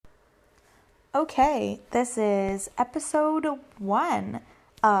Okay, this is episode 1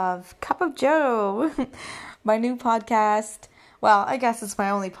 of Cup of Joe, my new podcast. Well, I guess it's my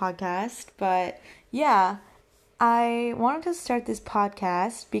only podcast, but yeah, I wanted to start this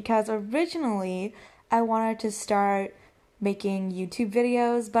podcast because originally I wanted to start making YouTube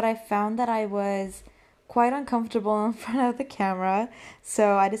videos, but I found that I was quite uncomfortable in front of the camera,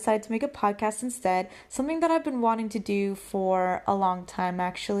 so I decided to make a podcast instead. Something that I've been wanting to do for a long time,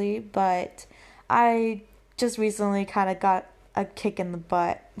 actually, but I just recently kind of got a kick in the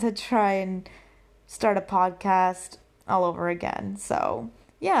butt to try and start a podcast all over again. So,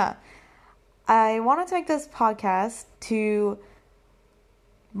 yeah, I wanted to make this podcast to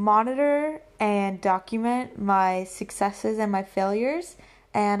monitor and document my successes and my failures.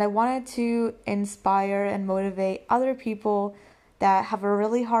 And I wanted to inspire and motivate other people that have a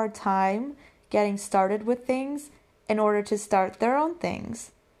really hard time getting started with things in order to start their own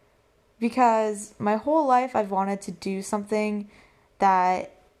things. Because my whole life I've wanted to do something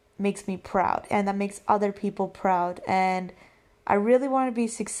that makes me proud and that makes other people proud. And I really want to be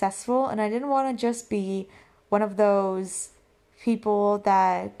successful, and I didn't want to just be one of those people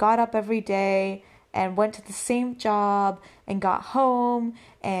that got up every day and went to the same job and got home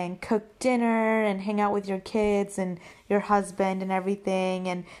and cooked dinner and hang out with your kids and your husband and everything.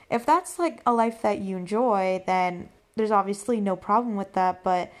 And if that's like a life that you enjoy, then there's obviously no problem with that,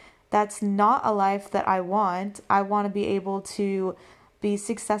 but that's not a life that I want. I want to be able to be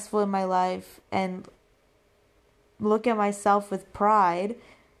successful in my life and look at myself with pride.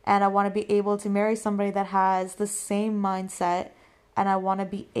 And I want to be able to marry somebody that has the same mindset. And I want to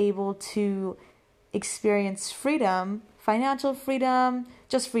be able to experience freedom, financial freedom,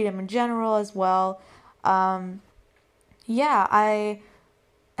 just freedom in general as well. I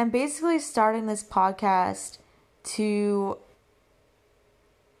am basically starting this podcast to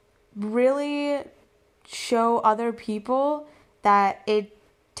really show other people that it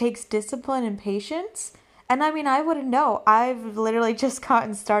takes discipline and patience. And I mean, I wouldn't know. I've literally just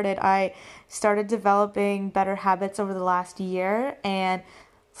gotten started. I started developing better habits over the last year and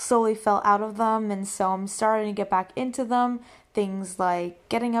slowly fell out of them. And so I'm starting to get back into them. Things like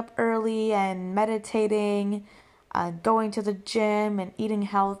getting up early and meditating, going to the gym and eating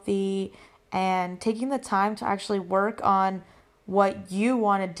healthy, and taking the time to actually work on what you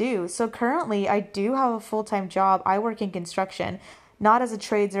want to do. So currently, I do have a full-time job. I work in construction, not as a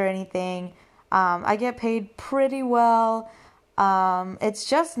trades or anything. I get paid pretty well. It's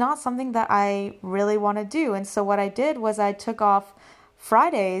just not something that I really want to do. And so what I did was I took off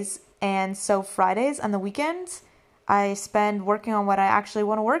Fridays. And so Fridays and the weekends, I spend working on what I actually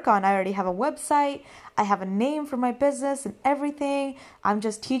want to work on. I already have a website. I have a name for my business and everything. I'm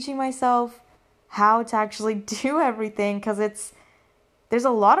just teaching myself how to actually do everything because there's a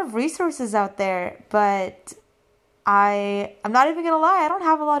lot of resources out there, but I'm not even gonna lie, I don't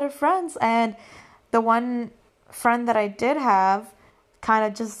have a lot of friends, and the one friend that I did have kind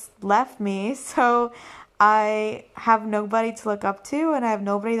of just left me, so I have nobody to look up to, and I have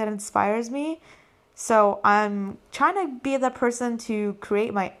nobody that inspires me. So I'm trying to be the person to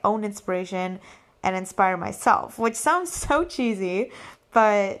create my own inspiration and inspire myself, which sounds so cheesy,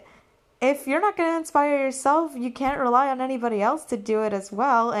 but if you're not going to inspire yourself, you can't rely on anybody else to do it as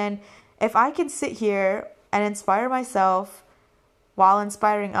well. And if I can sit here and inspire myself while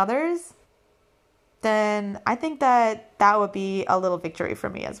inspiring others, then I think that would be a little victory for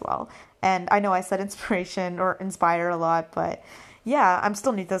me as well. And I know I said inspiration or inspire a lot, but yeah, I'm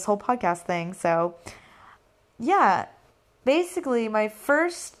still new to this whole podcast thing. So yeah, basically my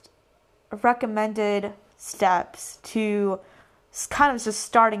first recommended steps to kind of just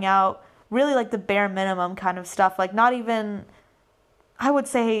starting out, really like the bare minimum kind of stuff, like not even, I would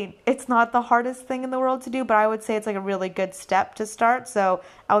say it's not the hardest thing in the world to do, but I would say it's like a really good step to start. So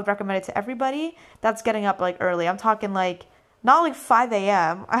I would recommend it to everybody. That's getting up like early. I'm talking like, not like 5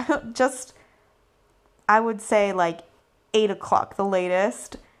 a.m. I would say like 8 o'clock, the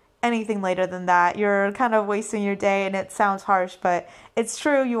latest. Anything later than that, you're kind of wasting your day, and it sounds harsh, but it's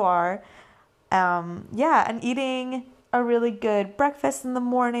true, you are. And eating a really good breakfast in the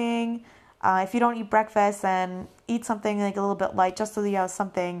morning. If you don't eat breakfast, then eat something like a little bit light, just so you have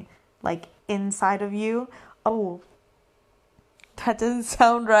something like inside of you. Oh, that doesn't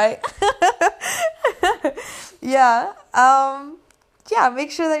sound right. Yeah.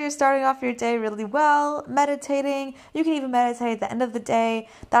 Make sure that you're starting off your day really well, meditating. You can even meditate at the end of the day.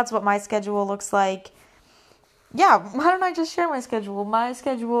 That's what my schedule looks like. Yeah, why don't I just share my schedule? My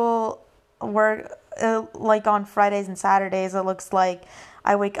schedule work like on Fridays and Saturdays, it looks like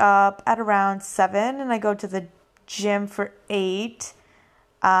I wake up at around 7 and I go to the gym for 8.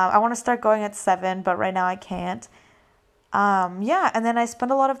 I want to start going at 7, but right now I can't. Yeah, and then I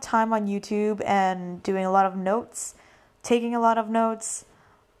spend a lot of time on YouTube and doing a lot of notes, taking a lot of notes,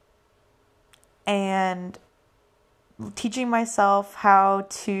 and teaching myself how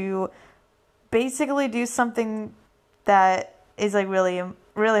to basically do something that is like really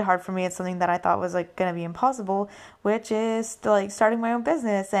really hard for me. It's something that I thought was like gonna be impossible, which is like starting my own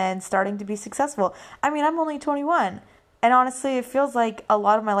business and starting to be successful. I mean, I'm only 21, and honestly it feels like a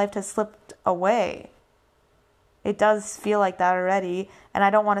lot of my life has slipped away. It does feel like that already, and I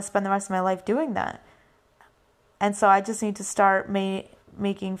don't want to spend the rest of my life doing that. And so I just need to start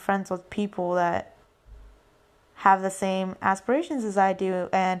making friends with people that have the same aspirations as I do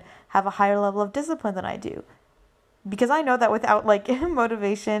and have a higher level of discipline than I do. Because I know that without like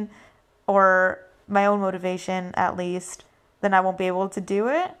motivation, or my own motivation at least, then I won't be able to do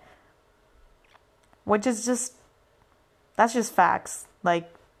it. Which is just, that's just facts.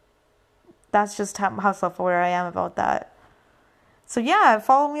 Like, that's just how self-aware I am about that. So yeah,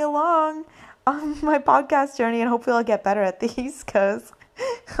 follow me along on my podcast journey, and hopefully I'll get better at these, because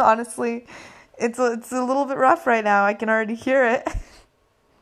honestly, it's a little bit rough right now. I can already hear it.